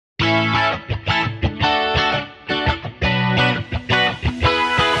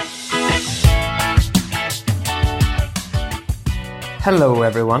Hello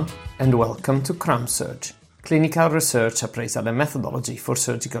everyone, and welcome to CRAMSurg, Clinical Research Appraisal and Methodology for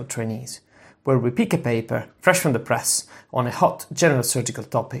Surgical Trainees, where we pick a paper fresh from the press on a hot general surgical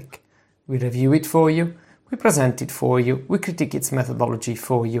topic. We review it for you, we present it for you, we critique its methodology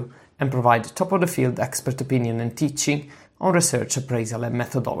for you, and provide top-of-the-field expert opinion and teaching on research appraisal and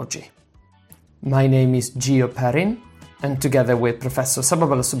methodology. My name is Gio Perrin, and together with Professor Saba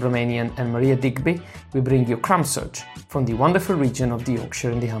Balasubramanian and Maria Digby, we bring you CRAMSurg from the wonderful region of the Yorkshire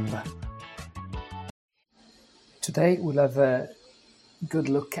and the Humber. Today we'll have a good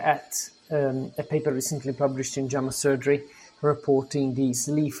look at a paper recently published in JAMA Surgery reporting the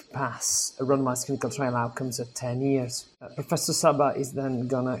SLEEVE-PASS randomized clinical trial outcomes at 10 years. Professor Saba is then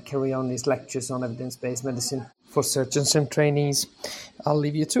going to carry on his lectures on evidence-based medicine for surgeons and trainees. I'll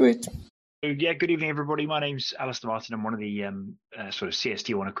leave you to it. Yeah, good evening, everybody. My name's Alistair Martin. I'm one of the sort of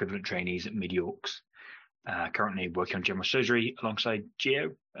CST1 equivalent trainees at Mid Yorks. Currently working on general surgery alongside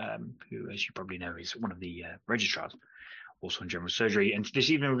Gio, who, as you probably know, is one of the registrars, also on general surgery. And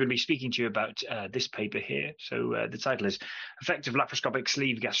this evening, we're going to be speaking to you about this paper here. So the title is Effective Laparoscopic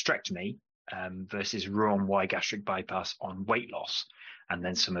Sleeve Gastrectomy versus Roux-en-Y Gastric Bypass on Weight Loss, and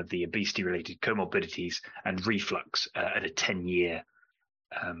then some of the obesity-related comorbidities and reflux at a 10-year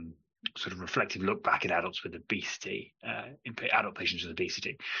sort of reflective look back at adults with obesity, in adult patients with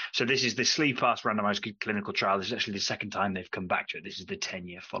obesity. So this is the SLEEVE-PASS randomized clinical trial. This is actually the second time they've come back to it. This is the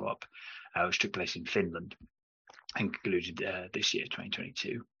 10-year follow-up, which took place in Finland and concluded this year,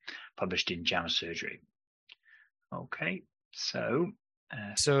 2022, published in JAMA Surgery. Okay, so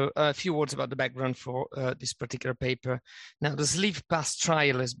a few words about the background for this particular paper. Now, the SLEEVE-PASS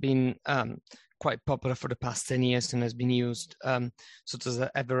trial has been quite popular for the past 10 years and has been used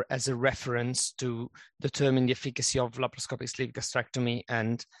as a reference to determine the efficacy of laparoscopic sleeve gastrectomy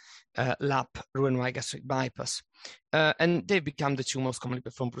and LAP Roux-en-Y gastric bypass. And they've become the two most commonly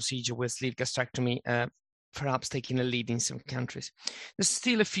performed procedures with sleeve gastrectomy, perhaps taking a lead in some countries. There's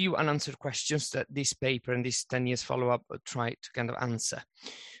still a few unanswered questions that this paper and this 10 years follow-up try to kind of answer.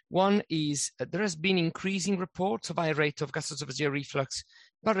 One is there has been increasing reports of high rate of gastroesophageal reflux,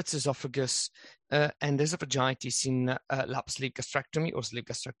 Barrett's esophagus, and esophagitis in lap sleeve gastrectomy or sleeve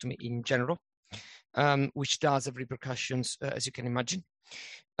gastrectomy in general, which does have repercussions, as you can imagine.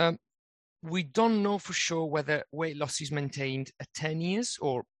 We don't know for sure whether weight loss is maintained at 10 years,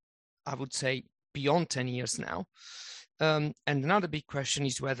 or I would say beyond 10 years now. And another big question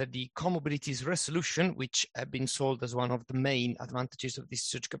is whether the comorbidities resolution, which have been sold as one of the main advantages of this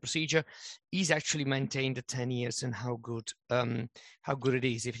surgical procedure, is actually maintained at 10 years, and how good it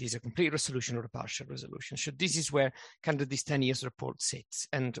is, if it is a complete resolution or a partial resolution. So this is where kind of this 10 years report sits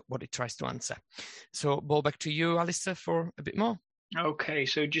and what it tries to answer. So ball back to you, Alistair, for a bit more. Okay,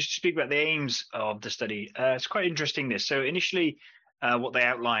 so just to speak about the aims of the study, it's quite interesting this. So initially, what they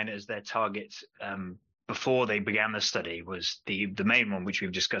outline as their targets before they began the study was the main one, which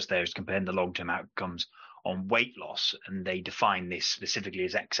we've discussed there, is comparing the long-term outcomes on weight loss. And they define this specifically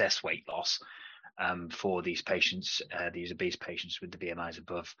as excess weight loss for these patients, these obese patients with the BMIs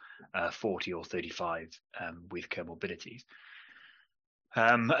above 40 or 35 with comorbidities.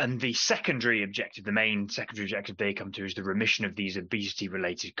 And the secondary objective, the main secondary objective they come to, is the remission of these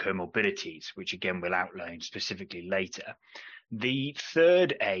obesity-related comorbidities, which again we'll outline specifically later. The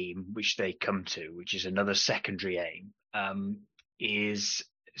third aim, which they come to, which is another secondary aim, is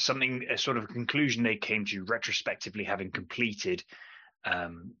something, a sort of conclusion they came to retrospectively, having completed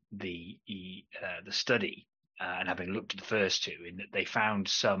the study and having looked at the first two, in that they found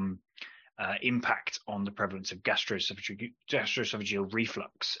some impact on the prevalence of gastroesophageal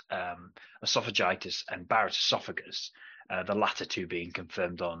reflux, esophagitis, and Barrett's esophagus, the latter two being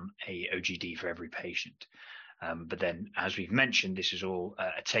confirmed on a OGD for every patient. But then, as we've mentioned, this is all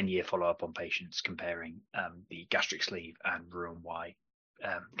a 10-year follow-up on patients comparing the gastric sleeve and Roux-en-Y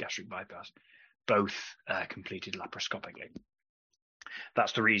gastric bypass, both completed laparoscopically.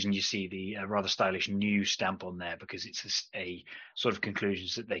 That's the reason you see the rather stylish new stamp on there, because it's a sort of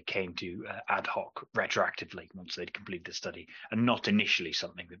conclusions that they came to ad hoc, retroactively, once they'd completed the study, and not initially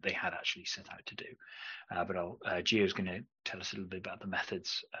something that they had actually set out to do. But Gio's going to tell us a little bit about the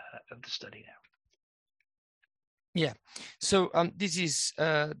methods of the study now. Yeah, so this is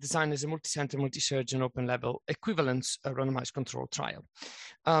designed as a multi-center, multi-surgeon, open-label equivalence randomized control trial.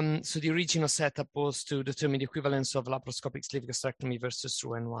 So the original setup was to determine the equivalence of laparoscopic sleeve gastrectomy versus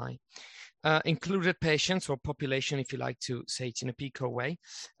Roux-en-Y. Included patients, or population, if you like to say it in a PICO way,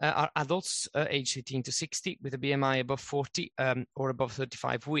 are adults aged 18 to 60 with a BMI above 40 or above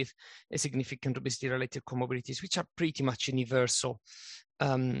 35 with a significant obesity-related comorbidities, which are pretty much universal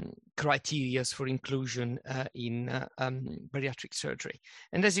criteria for inclusion in bariatric surgery.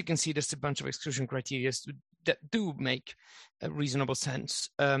 And as you can see, there's a bunch of exclusion criteria that do make reasonable sense.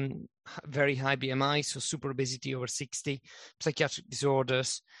 Very high BMI, so super obesity over 60, psychiatric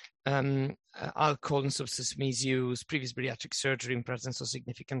disorders, alcohol and substance misuse, previous bariatric surgery in presence of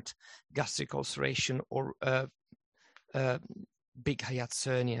significant gastric ulceration or big Hiatus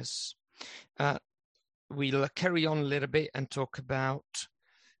hernias. We'll carry on a little bit and talk about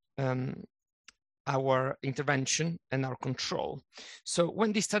our intervention and our control. So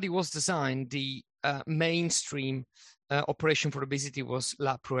when this study was designed, the mainstream operation for obesity was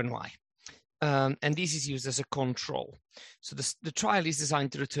LAP-RONY. And this is used as a control. So the trial is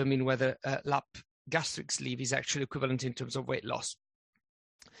designed to determine whether LAP gastric sleeve is actually equivalent in terms of weight loss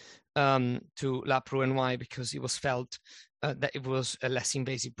to LAP-RONY, because it was felt that it was a less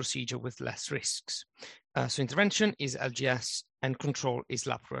invasive procedure with less risks. So intervention is LGS and control is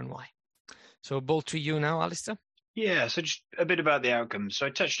LAP-RONY. So ball to you now, Alistair. Yeah, so just a bit about the outcomes. So I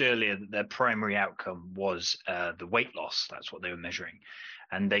touched earlier that their primary outcome was the weight loss. That's what they were measuring.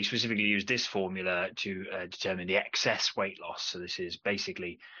 And they specifically used this formula to determine the excess weight loss. So this is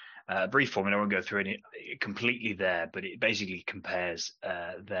basically a brief formula. I won't go through it completely there, but it basically compares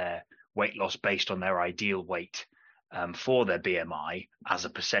their weight loss based on their ideal weight for their BMI as a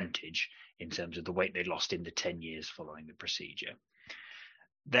percentage in terms of the weight they lost in the 10 years following the procedure.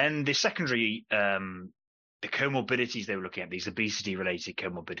 Then the secondary, the comorbidities they were looking at, these obesity-related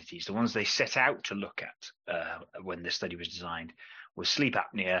comorbidities, the ones they set out to look at when the study was designed, was sleep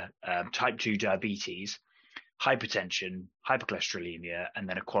apnea, type 2 diabetes, hypertension, hypercholesterolemia, and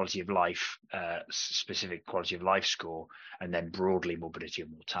then a quality of life, specific quality of life score, and then broadly morbidity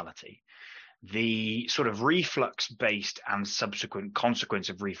and mortality. The sort of reflux-based and subsequent consequence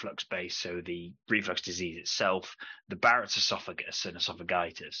of reflux-based, so the reflux disease itself, the Barrett's esophagus and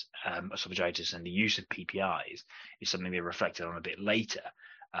esophagitis, and the use of PPIs is something they reflected on a bit later,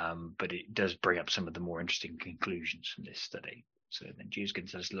 but it does bring up some of the more interesting conclusions from this study. So then Jude's going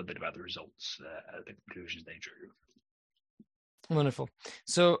to tell us a little bit about the results, the conclusions they drew. Wonderful.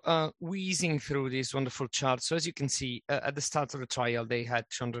 So wheezing through this wonderful chart. So as you can see, at the start of the trial, they had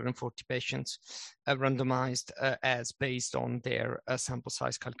 240 patients randomized as based on their sample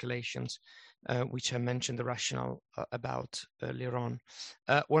size calculations, which I mentioned the rationale about earlier on.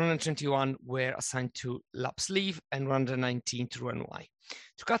 121 were assigned to LAP sleeve and 119 to RONY.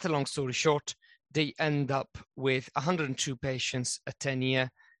 To cut a long story short, they end up with 102 patients at 10 year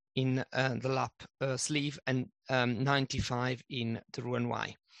in the LAP sleeve and 95 in the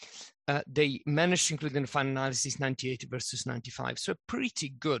RONY. They managed to include in the final analysis 98 versus 95. So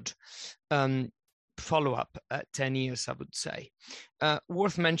pretty good follow-up at 10 years, I would say.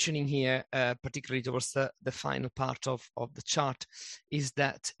 Worth mentioning here, particularly towards the final part of the chart, is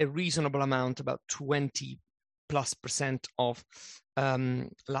that a reasonable amount, about 20+% of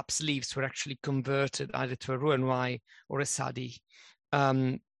LAP sleeves were actually converted either to a RONY or a SADI,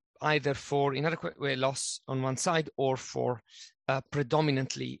 either for inadequate weight loss on one side or for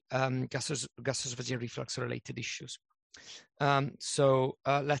predominantly gastroesophageal reflux-related issues. So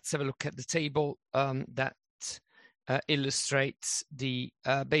let's have a look at the table that illustrates the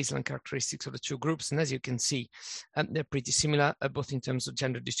baseline characteristics of the two groups. And as you can see, they're pretty similar, both in terms of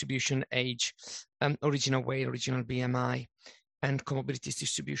gender distribution, age, original weight, original BMI, and comorbidities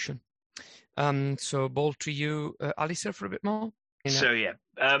distribution. So ball to you, Alistair, for a bit more. So yeah,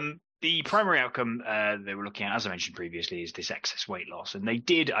 the primary outcome they were looking at, as I mentioned previously, is this excess weight loss. And they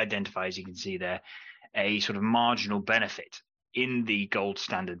did identify, as you can see there, a sort of marginal benefit in the gold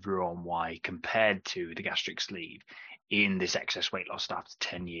standard RONY compared to the gastric sleeve in this excess weight loss after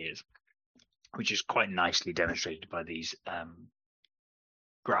 10 years, which is quite nicely demonstrated by these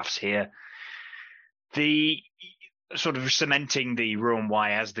graphs here. The sort of cementing the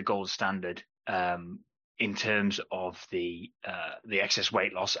RONY as the gold standard in terms of the excess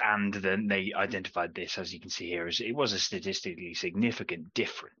weight loss, and then they identified this, as you can see here, as it was a statistically significant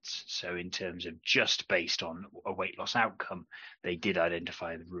difference. So in terms of just based on a weight loss outcome, they did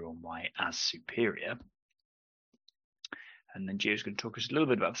identify the RONY as superior. And then Gio's going to talk us a little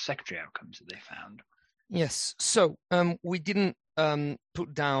bit about the secondary outcomes that they found. Yes, so we didn't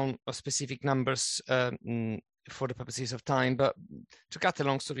put down specific numbers for the purposes of time, but to cut a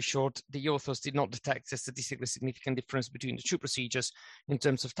long story short, the authors did not detect a statistically significant difference between the two procedures in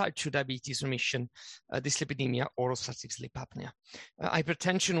terms of type 2 diabetes remission, dyslipidemia, or obstructive sleep apnea.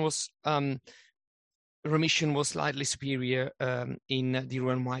 Hypertension was remission was slightly superior in the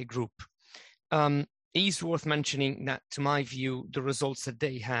RONY group. It is worth mentioning that, to my view, the results that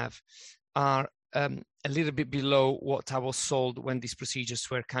they have are a little bit below what I was sold when these procedures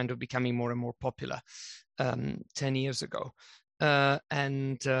were kind of becoming more and more popular 10 years ago. But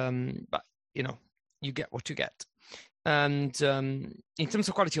you know, you get what you get. And in terms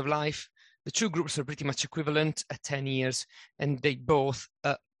of quality of life, the two groups are pretty much equivalent at 10 years, and they both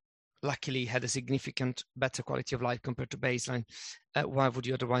luckily had a significant better quality of life compared to baseline. Why would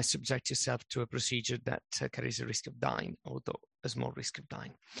you otherwise subject yourself to a procedure that carries a risk of dying, although a small risk of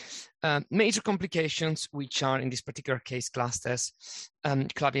dying? Major complications, which are in this particular case classed as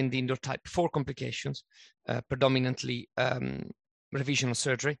Clavien-Dinder type 4 complications, predominantly revisional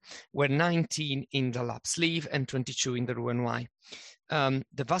surgery, were 19 in the lap sleeve and 22 in the Roux-en-Y.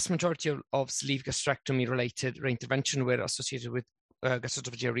 The vast majority of sleeve gastrectomy related reintervention were associated with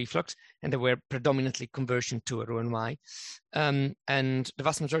gastroesophageal reflux, and they were predominantly conversion to a Roux-en-Y. And the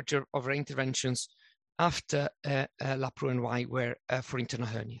vast majority of reinterventions after lap Roux-en-Y were for internal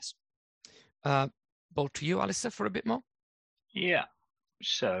hernias. Both to you, Alistair, for a bit more. Yeah.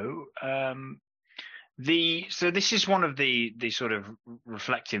 So this is one of the sort of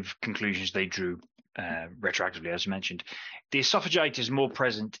reflective conclusions they drew retroactively, as mentioned. The esophagitis is more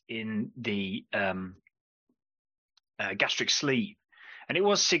present in the gastric sleeve, and it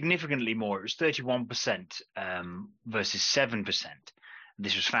was significantly more. It was 31% versus 7%.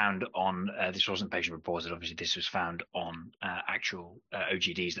 This was found on, this wasn't patient reported, obviously this was found on actual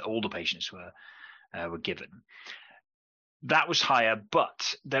OGDs that all the patients were given. That was higher,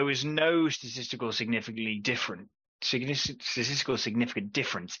 but there was no statistical significant difference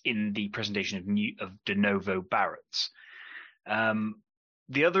in the presentation of de novo Barrett's.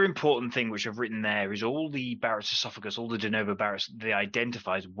 The other important thing which I've written there is all the Barrett's esophagus, all the de novo Barrett's they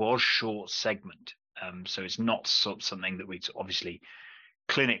identified was short segment. So it's not something that we'd obviously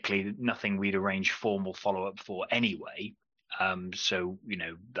clinically nothing we'd arrange formal follow-up for anyway. So, you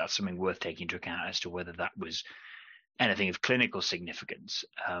know, that's something worth taking into account as to whether that was anything of clinical significance.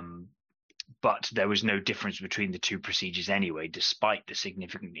 But there was no difference between the two procedures anyway, despite the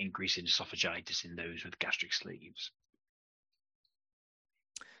significant increase in esophagitis in those with gastric sleeves.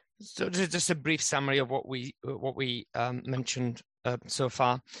 So just a brief summary of what we mentioned so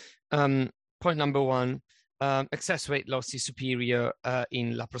far. Point number one, excess weight loss is superior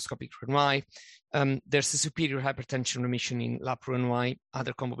in laparoscopic Roux-en-Y. There's a superior hypertension remission in lap Roux-en-Y.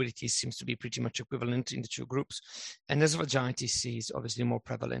 Other comorbidities seems to be pretty much equivalent in the two groups. And esophagitis is obviously more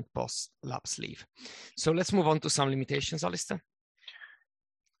prevalent post lap sleeve. So let's move on to some limitations, Alistair.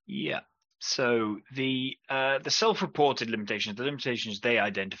 Yeah. So the self-reported limitations, the limitations they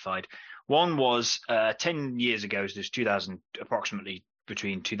identified, one was 10 years ago, so there's approximately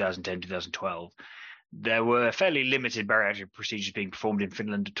between 2010 and 2012, there were fairly limited bariatric procedures being performed in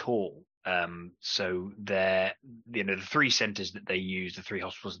Finland at all. So the three centers that they used, the three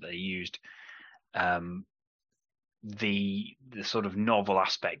hospitals that they used, the sort of novel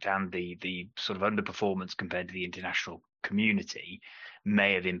aspect and the sort of underperformance compared to the international community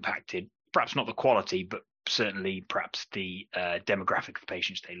may have impacted, perhaps not the quality, but certainly perhaps the demographic of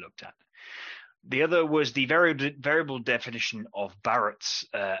patients they looked at. The other was the variable definition of Barrett's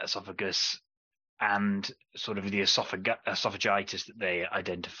esophagus and sort of the esophagitis that they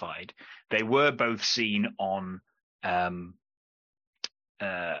identified. They were both seen on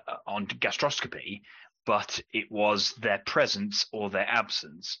gastroscopy, but it was their presence or their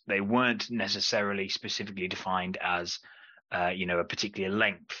absence. They weren't necessarily specifically defined as a particular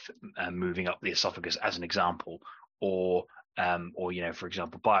length moving up the esophagus, as an example, or for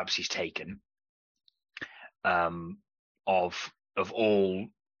example, biopsies taken of all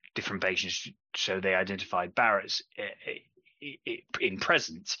different patients. So they identified Barrett's in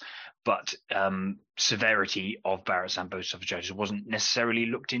presence, but severity of Barrett's and esophagitis wasn't necessarily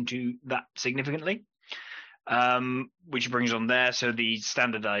looked into that significantly. Which brings on there, so the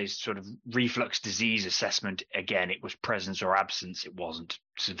standardized sort of reflux disease assessment, again, it was presence or absence, it wasn't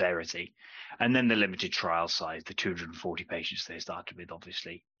severity. And then the limited trial size, the 240 patients they started with,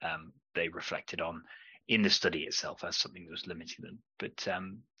 obviously, they reflected on in the study itself as something that was limiting them. But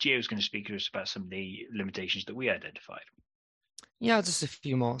Gio's going to speak to us about some of the limitations that we identified. Yeah, just a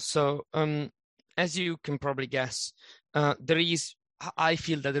few more. So as you can probably guess, I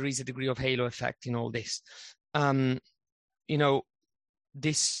feel that there is a degree of halo effect in all this.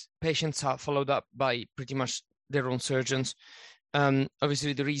 These patients are followed up by pretty much their own surgeons.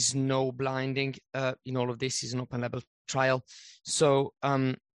 Obviously, there is no blinding in all of this. Is an open label trial. So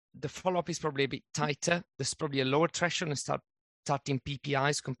the follow-up is probably a bit tighter. There's probably a lower threshold and starting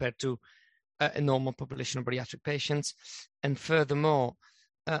PPIs compared to a normal population of bariatric patients. And furthermore,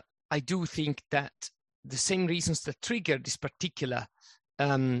 I do think that the same reasons that trigger this particular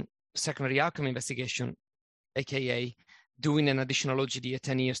secondary outcome investigation, aka doing an additional OGD at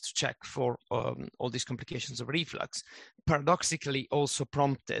 10 years to check for all these complications of reflux, paradoxically also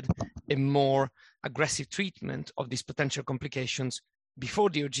prompted a more aggressive treatment of these potential complications before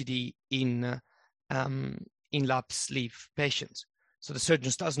the OGD in lap sleeve patients. So the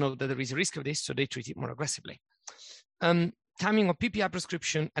surgeons does know that there is a risk of this, so they treat it more aggressively. Timing of PPI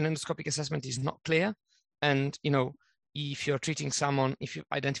prescription and endoscopic assessment is not clear. And, if you're treating someone, if you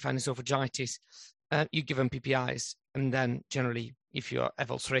identify esophagitis, you give them PPIs, and then generally, if you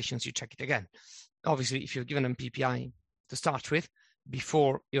have ulcerations, you check it again. Obviously, if you've given them PPI to start with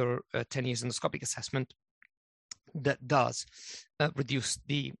before your 10 years endoscopic assessment, that does reduce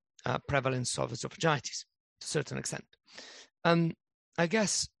the prevalence of esophagitis to a certain extent. I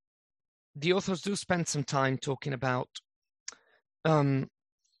guess the authors do spend some time talking about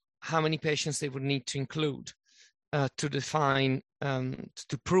how many patients they would need to include to define,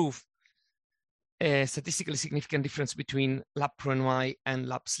 to prove a statistically significant difference between lap Roux-en-Y and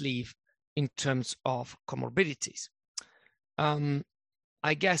lap sleeve in terms of comorbidities.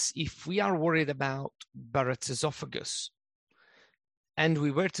 I guess if we are worried about Barrett's esophagus, and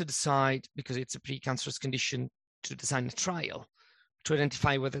we were to decide, because it's a precancerous condition, to design a trial to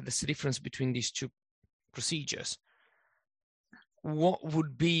identify whether there's a difference between these two procedures, what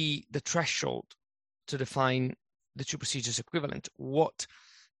would be the threshold to define the two procedures equivalent? What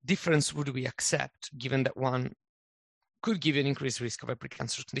difference would we accept, given that one could give you an increased risk of a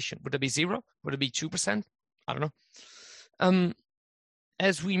precancerous condition? Would it be 0? Would it be 2%? I don't know.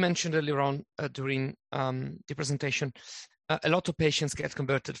 As we mentioned earlier on during the presentation, a lot of patients get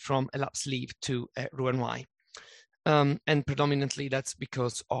converted from a lap sleeve to a Roux-en-Y. And predominantly that's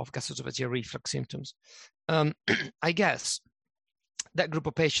because of gastroesophageal reflux symptoms. I guess that group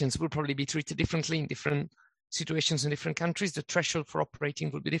of patients will probably be treated differently in different situations in different countries. The threshold for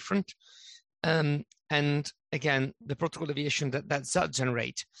operating will be different. And again, the protocol deviation that does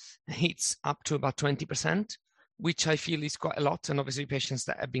generate hits up to about 20%, which I feel is quite a lot. And obviously patients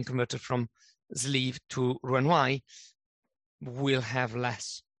that have been converted from sleeve to Roux-en-Y will have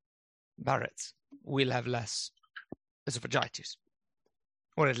less Barrett's, will have less esophagitis,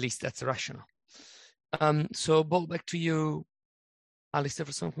 or at least that's the rationale. So ball back to you, Alistair,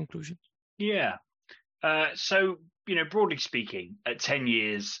 for some conclusions. Yeah. So, broadly speaking, at 10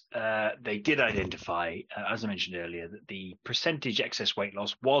 years, they did identify, as I mentioned earlier, that the percentage excess weight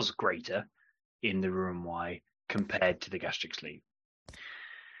loss was greater in the Roux-en-Y compared to the gastric sleeve.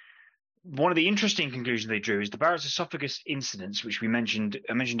 One of the interesting conclusions they drew is the Barrett's esophagus incidence, which I mentioned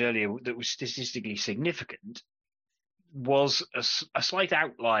earlier, that was statistically significant, was a slight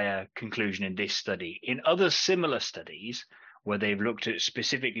outlier conclusion in this study. In other similar studies, where they've looked at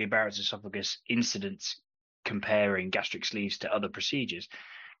specifically Barrett's esophagus incidence comparing gastric sleeves to other procedures,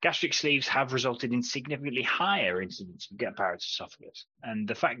 gastric sleeves have resulted in significantly higher incidence of Barrett's esophagus. And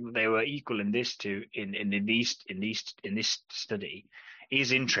the fact that they were equal in this study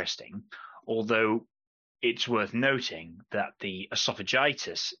is interesting, although it's worth noting that the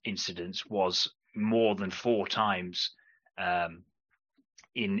esophagitis incidence was more than 4 times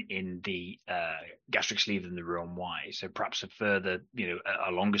in the gastric sleeve than the Roux-en-Y. So perhaps a further,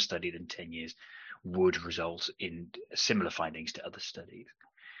 a longer study than 10 years would result in similar findings to other studies.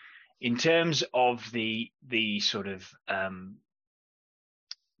 In terms of the sort of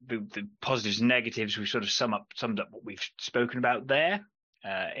the positives and negatives, we've sort of summed up what we've spoken about there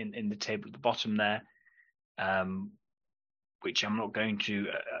in the table at the bottom there, which I'm not going to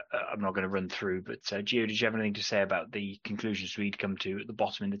run through. But Gio, did you have anything to say about the conclusions we'd come to at the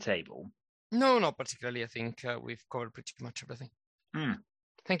bottom in the table? No, not particularly. I think we've covered pretty much everything.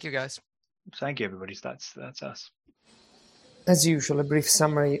 Thank you, guys. Thank you, everybody. So that's us. As usual, a brief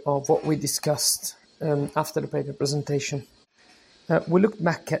summary of what we discussed after the paper presentation. We looked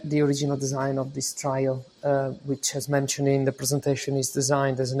back at the original design of this trial, which, as mentioned in the presentation, is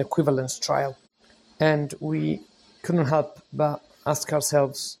designed as an equivalence trial. And we couldn't help but ask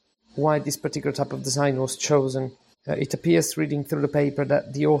ourselves why this particular type of design was chosen. It appears, reading through the paper,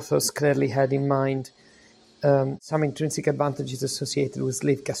 that the authors clearly had in mind some intrinsic advantages associated with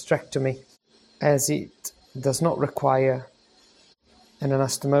sleeve gastrectomy, as it does not require an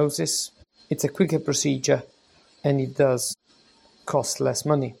anastomosis, it's a quicker procedure, and it does cost less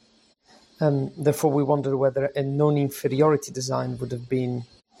money. Therefore, we wondered whether a non-inferiority design would have been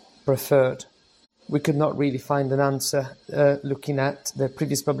preferred. We could not really find an answer looking at the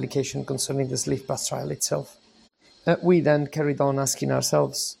previous publication concerning the sleeve pass trial itself. We then carried on asking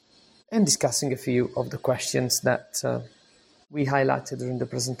ourselves and discussing a few of the questions that we highlighted during the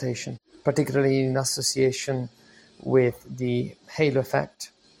presentation, particularly in association with the halo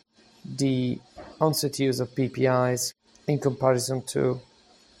effect the onset use of PPIs in comparison to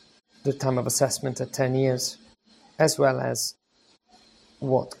the time of assessment at 10 years, as well as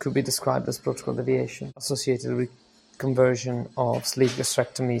what could be described as protocol deviation associated with conversion of sleeve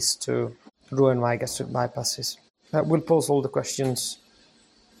gastrectomies to Roux-en-Y gastric bypasses. We'll pose all the questions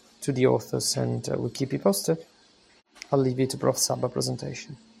to the authors and we'll keep you posted. I'll leave you to Prof. Sabba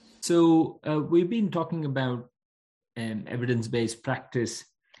presentation. So we've been talking about evidence-based practice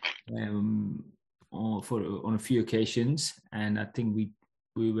on a few occasions, and I think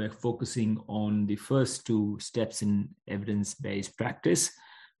we were focusing on the first two steps in evidence-based practice,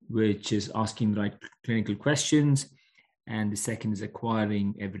 which is asking the right clinical questions, and the second is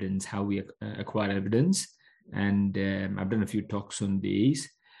acquiring evidence, how we acquire evidence. And I've done a few talks on these.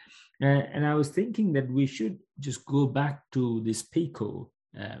 And I was thinking that we should just go back to this PICO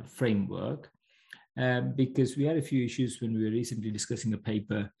framework, because we had a few issues when we were recently discussing a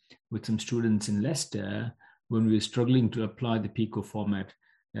paper with some students in Leicester when we were struggling to apply the PICO format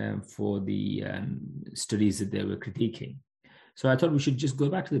for the studies that they were critiquing. So I thought we should just go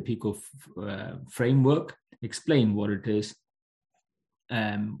back to the PICO framework, explain what it is,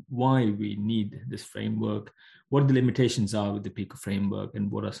 why we need this framework, what the limitations are with the PICO framework, and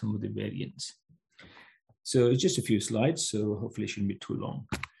what are some of the variants. So it's just a few slides, so hopefully it shouldn't be too long.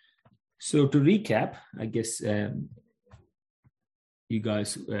 So to recap, I guess you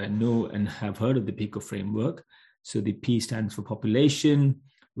guys know and have heard of the PICO framework. So the P stands for population,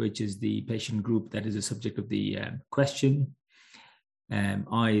 which is the patient group that is the subject of the question.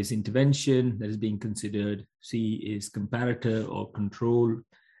 I is intervention that is being considered. C is comparator or control.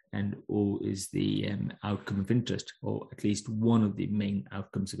 And O is the outcome of interest, or at least one of the main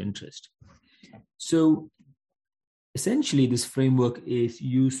outcomes of interest. So essentially, this framework is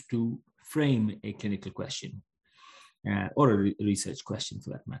used to frame a clinical question or a research question for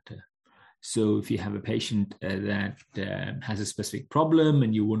that matter. So if you have a patient that has a specific problem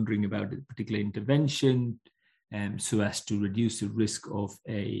and you're wondering about a particular intervention, so as to reduce the risk of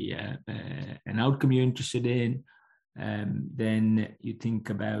an outcome you're interested in, then you think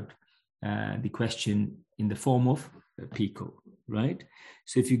about the question in the form of PICO, right?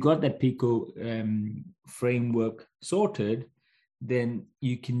 So if you got that PICO framework sorted, then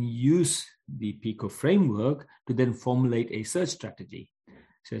you can use the PICO framework to then formulate a search strategy.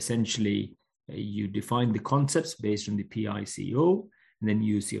 So essentially, you define the concepts based on the PICO and then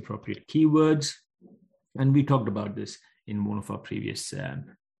use the appropriate keywords. And we talked about this in one of our previous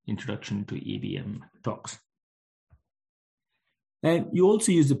introduction to EBM talks. And you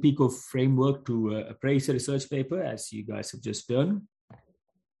also use the PICO framework to appraise a research paper, as you guys have just done.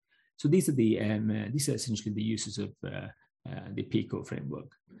 So these are essentially the uses of the PICO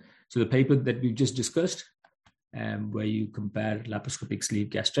framework. So the paper that we've just discussed, where you compare laparoscopic sleeve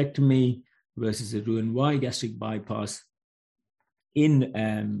gastrectomy versus a Roux-en-Y gastric bypass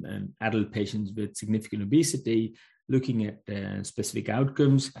in adult patients with significant obesity, looking at specific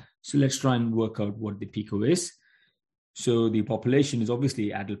outcomes. So let's try and work out what the PICO is. So the population is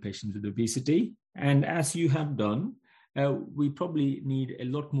obviously adult patients with obesity. And as you have done, we probably need a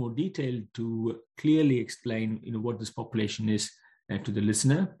lot more detail to clearly explain what this population is to the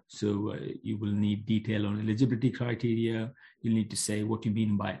listener. So you will need detail on eligibility criteria. You'll need to say what you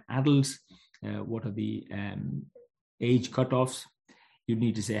mean by adults, what are the age cutoffs. You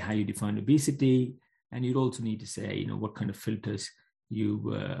need to say how you define obesity. And you'd also need to say what kind of filters you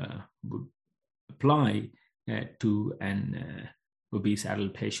would apply to an obese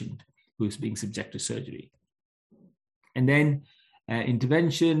adult patient who's being subject to surgery. And then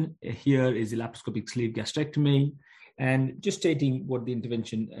intervention here is the laparoscopic sleeve gastrectomy. And just stating what the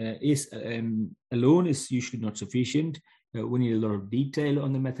intervention is alone is usually not sufficient. We need a lot of detail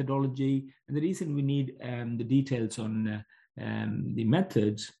on the methodology. And the reason we need the details on the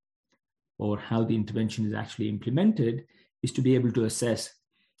methods or how the intervention is actually implemented is to be able to assess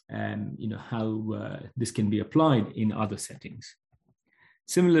how this can be applied in other settings.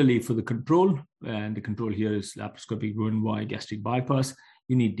 Similarly, for the control, and the control here is laparoscopic Roux-en-Y gastric bypass,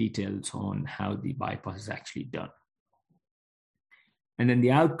 you need details on how the bypass is actually done. And then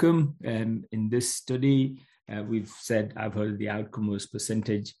the outcome in this study, we've said, I've heard the outcome was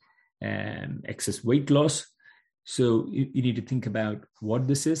percentage excess weight loss. So you need to think about what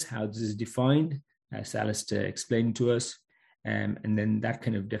this is, how this is defined, as Alistair explained to us. And then that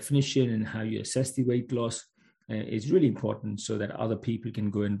kind of definition and how you assess the weight loss is really important so that other people can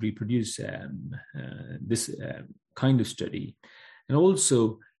go and reproduce this kind of study. And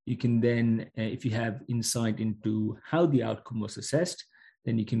also, you can then, if you have insight into how the outcome was assessed,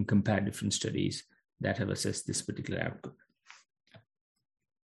 then you can compare different studies that have assessed this particular outcome.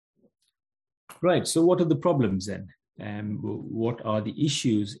 Right. So what are the problems then? What are the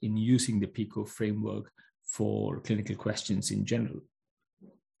issues in using the PICO framework for clinical questions in general?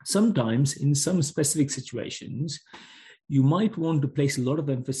 Sometimes, in some specific situations, you might want to place a lot of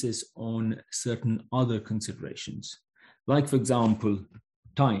emphasis on certain other considerations, like, for example,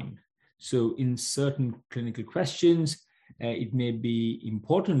 time. So in certain clinical questions, it may be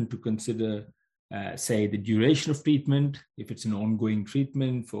important to consider, say, the duration of treatment. If it's an ongoing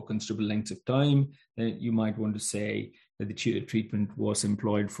treatment for considerable lengths of time, then you might want to say that the treatment was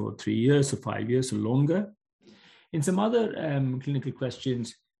employed for 3 years or 5 years or longer. In some other clinical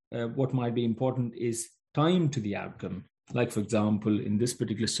questions, what might be important is time to the outcome. Like, for example, in this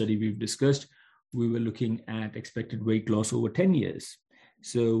particular study we've discussed, we were looking at expected weight loss over 10 years.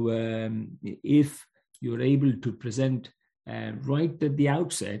 So if you're able to present right at the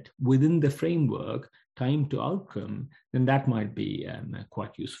outset within the framework, time to outcome, then that might be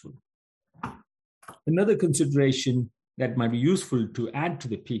quite useful. Another consideration that might be useful to add to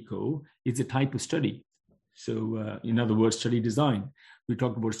the PICO is the type of study. So in other words, study design. We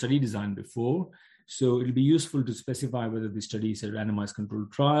talked about study design before. So it'll be useful to specify whether the study is a randomized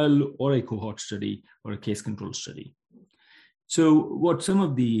controlled trial or a cohort study or a case control study. So what some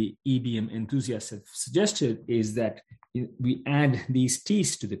of the EBM enthusiasts have suggested is that we add these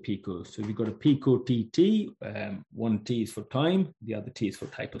T's to the PICO. So we've got a PICO TT, one T is for time, the other T is for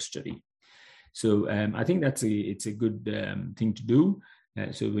type of study. So I think it's a good thing to do.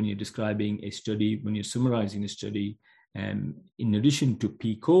 So when you're describing a study, when you're summarizing a study, in addition to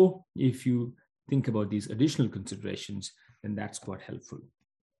PICO, if you think about these additional considerations, then that's quite helpful.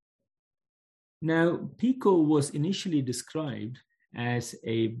 Now, PICO was initially described as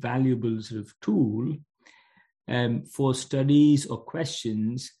a valuable sort of tool for studies or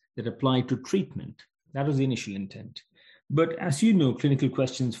questions that apply to treatment. That was the initial intent. But as you know, clinical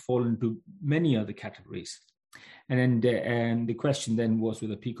questions fall into many other categories. And the question then was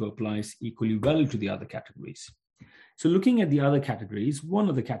whether PICO applies equally well to the other categories. So looking at the other categories, one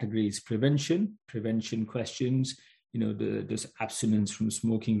of the categories is prevention questions. Does abstinence from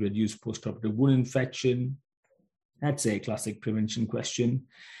smoking reduce postoperative wound infection? That's a classic prevention question.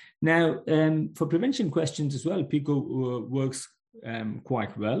 Now, for prevention questions as well, PICO works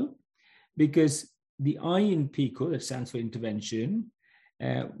quite well, because the I in PICO, that stands for intervention,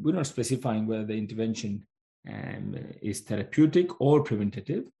 we're not specifying whether the intervention is therapeutic or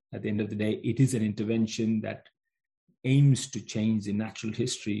preventative. At the end of the day, it is an intervention that aims to change the natural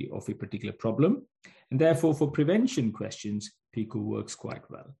history of a particular problem. And therefore, for prevention questions, PICO works quite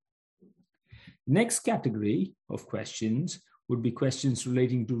well. Next category of questions would be questions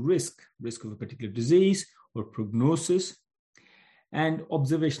relating to risk of a particular disease or prognosis, and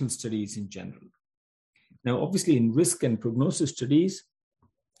observational studies in general. Now, obviously, in risk and prognosis studies,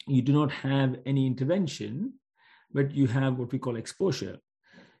 you do not have any intervention, but you have what we call exposure.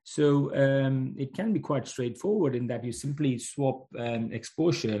 So it can be quite straightforward in that you simply swap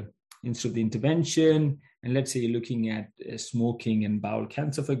exposure instead of the intervention. And let's say you're looking at smoking and bowel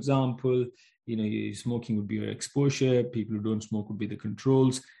cancer, for example. Your smoking would be your exposure, people who don't smoke would be the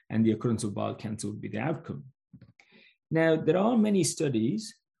controls, and the occurrence of bowel cancer would be the outcome. Now, there are many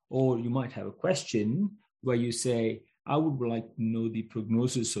studies, or you might have a question where you say, I would like to know the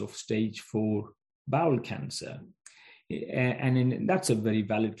prognosis of stage 4 bowel cancer. And that's a very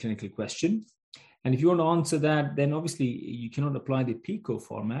valid clinical question. And if you want to answer that, then obviously you cannot apply the PICO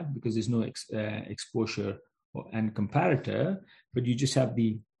format because there's no exposure and comparator, but you just have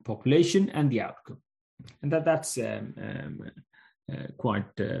the population and the outcome. And that's quite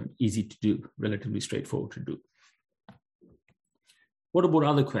easy to do, relatively straightforward to do. What about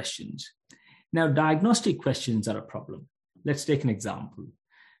other questions? Now, diagnostic questions are a problem. Let's take an example.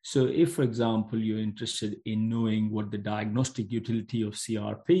 So if, for example, you're interested in knowing what the diagnostic utility of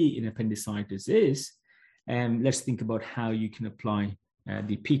CRP in appendicitis is, let's think about how you can apply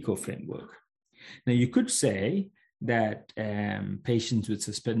the PICO framework. Now, you could say that patients with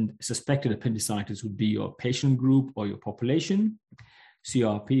suspected appendicitis would be your patient group or your population.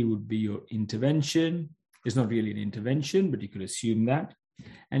 CRP would be your intervention. It's not really an intervention, but you could assume that.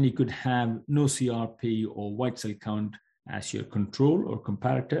 And you could have no CRP or white cell count as your control or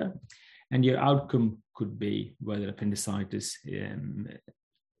comparator. And your outcome could be whether appendicitis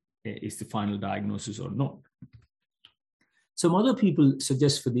is the final diagnosis or not. Some other people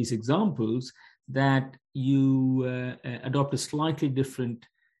suggest for these examples that you adopt a slightly different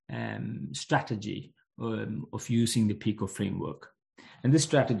strategy of using the PICO framework. And this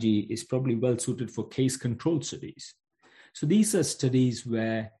strategy is probably well suited for case control studies. So these are studies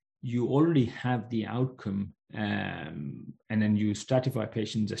where you already have the outcome and then you stratify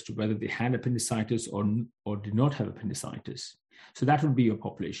patients as to whether they had appendicitis or did not have appendicitis. So that would be your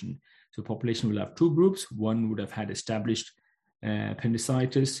population. So population will have two groups. One would have had established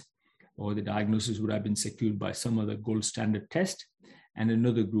appendicitis, or the diagnosis would have been secured by some other gold standard test, and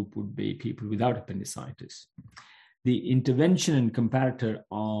another group would be people without appendicitis. The intervention and comparator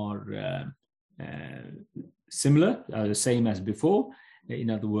are similar, the same as before. In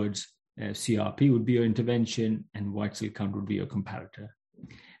other words, CRP would be your intervention and white cell count would be your comparator.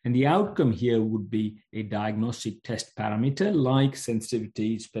 And the outcome here would be a diagnostic test parameter like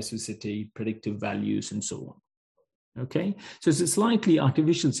sensitivity, specificity, predictive values, and so on. Okay, so it's a slightly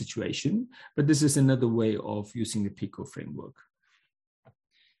artificial situation, but this is another way of using the PICO framework.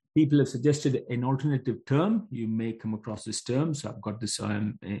 People have suggested an alternative term. You may come across this term. So I've got this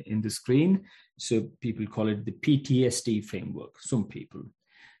in the screen. So people call it the PTSD framework, some people.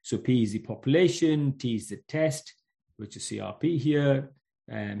 So P is the population, T is the test, which is CRP here.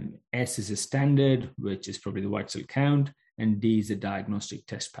 S is a standard, which is probably the white cell count, and D is a diagnostic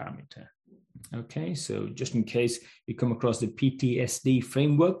test parameter. Okay, so just in case you come across the PTSD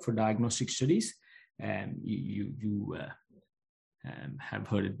framework for diagnostic studies, you have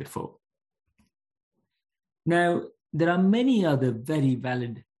heard it before. Now, there are many other very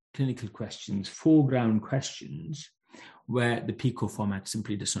valid clinical questions, foreground questions, where the PICO format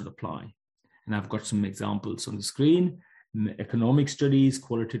simply does not apply. And I've got some examples on the screen: economic studies,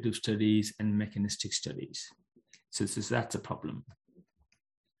 qualitative studies, and mechanistic studies. So that's a problem.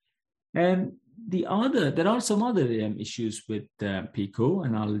 And there are some other issues with PICO,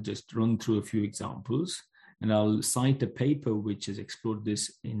 and I'll just run through a few examples. And I'll cite a paper which has explored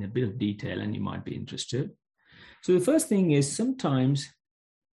this in a bit of detail, and you might be interested. So the first thing is sometimes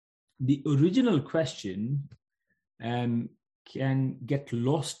the original question can get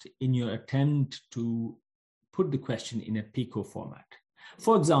lost in your attempt to put the question in a PICO format.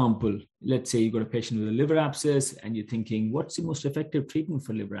 For example, let's say you've got a patient with a liver abscess and you're thinking, what's the most effective treatment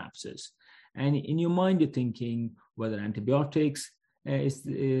for liver abscess? And in your mind, you're thinking whether antibiotics is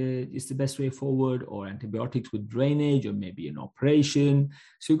the best way forward, or antibiotics with drainage, or maybe an operation.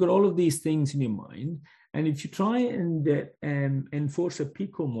 So you've got all of these things in your mind. And if you try and enforce a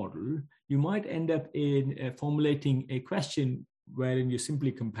PICO model, you might end up in formulating a question wherein you're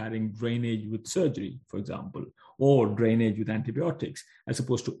simply comparing drainage with surgery, for example, or drainage with antibiotics, as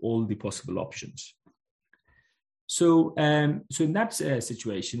opposed to all the possible options. So in that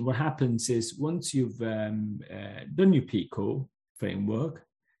situation, what happens is once you've done your PICO framework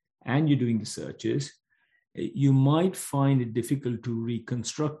and you're doing the searches, you might find it difficult to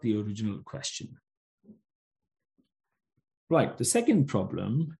reconstruct the original question. Right, the second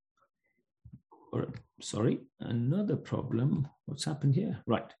problem, another problem, what's happened here?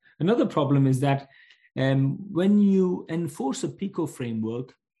 Right, another problem is that when you enforce a PICO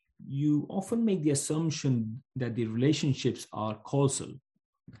framework, you often make the assumption that the relationships are causal.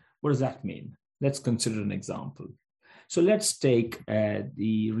 What does that mean? Let's consider an example. So let's take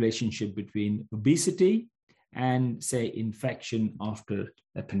the relationship between obesity and, say, infection after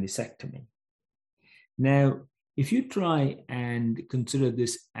appendicectomy. Now, if you try and consider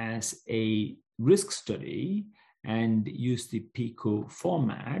this as a risk study and use the PICO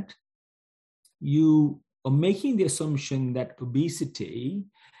format, you are making the assumption that obesity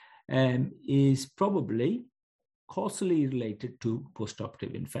is probably causally related to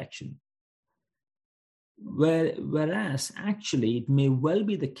postoperative infection. Whereas actually it may well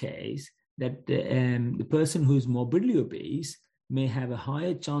be the case that the person who is morbidly obese may have a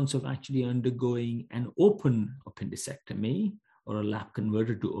higher chance of actually undergoing an open appendicectomy or a lap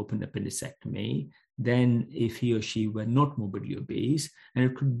converted to open appendicectomy than if he or she were not morbidly obese. And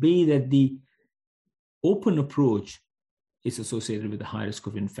it could be that the open approach is associated with a high risk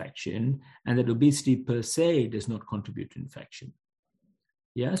of infection, and that obesity per se does not contribute to infection.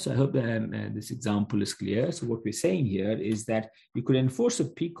 Yeah, so I hope this example is clear. So what we're saying here is that you could enforce a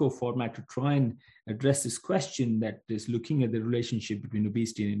PICO format to try and address this question that is looking at the relationship between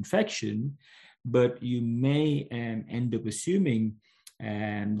obesity and infection, but you may end up assuming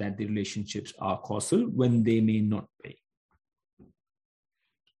that the relationships are causal when they may not be.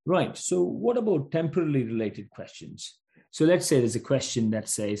 Right, so what about temporally related questions? So let's say there's a question that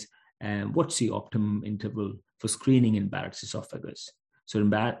says, what's the optimum interval for screening in Barrett's esophagus? So in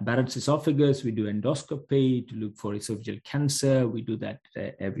Barrett's esophagus, we do endoscopy to look for esophageal cancer. We do that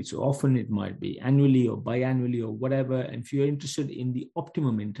every so often. It might be annually or biannually or whatever. And if you're interested in the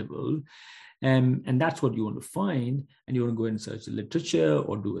optimum interval, and that's what you want to find, and you want to go and search the literature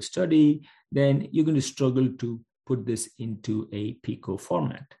or do a study, then you're going to struggle to put this into a PICO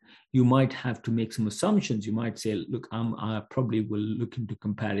format. you might have to make some assumptions. You might say, look, I probably will look into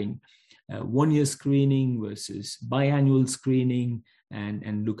comparing 1-year screening versus biannual screening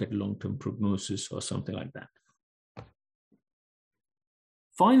and look at long-term prognosis or something like that.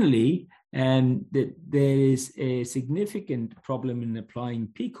 Finally, there is a significant problem in applying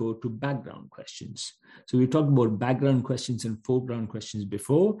PICO to background questions. So we talked about background questions and foreground questions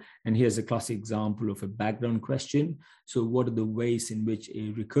before, and here's a classic example of a background question. So what are the ways in which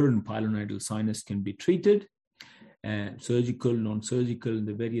a recurrent pilonidal sinus can be treated? Surgical, non-surgical,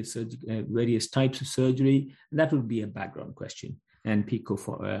 the various types of surgery, and that would be a background question, and PICO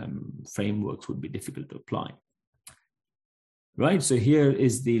frameworks would be difficult to apply. Right, so here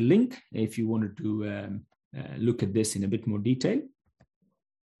is the link if you wanted to look at this in a bit more detail.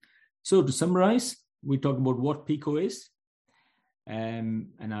 So to summarize, we talk about what PICO is.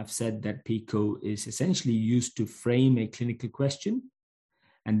 And I've said that PICO is essentially used to frame a clinical question.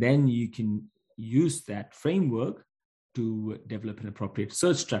 And then you can use that framework to develop an appropriate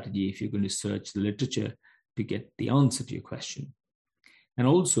search strategy if you're going to search the literature to get the answer to your question. And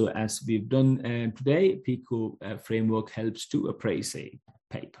also, as we've done today, PICO framework helps to appraise a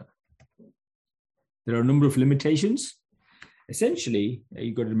paper. There are a number of limitations. Essentially,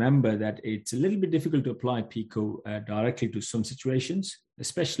 you've got to remember that it's a little bit difficult to apply PICO directly to some situations,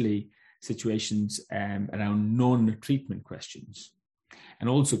 especially situations around non-treatment questions, and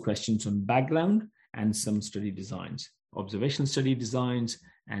also questions on background and some study designs, observational study designs,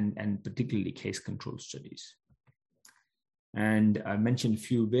 and particularly case control studies. And I mentioned a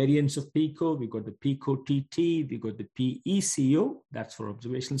few variants of PICO. We've got the PICO-TT, we've got the PECO, that's for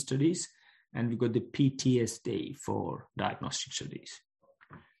observational studies, and we've got the PTSD for diagnostic studies.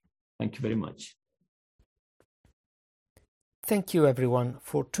 Thank you very much. Thank you everyone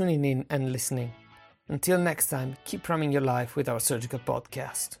for tuning in and listening. Until next time, keep running your life with our surgical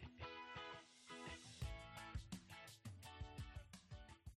podcast.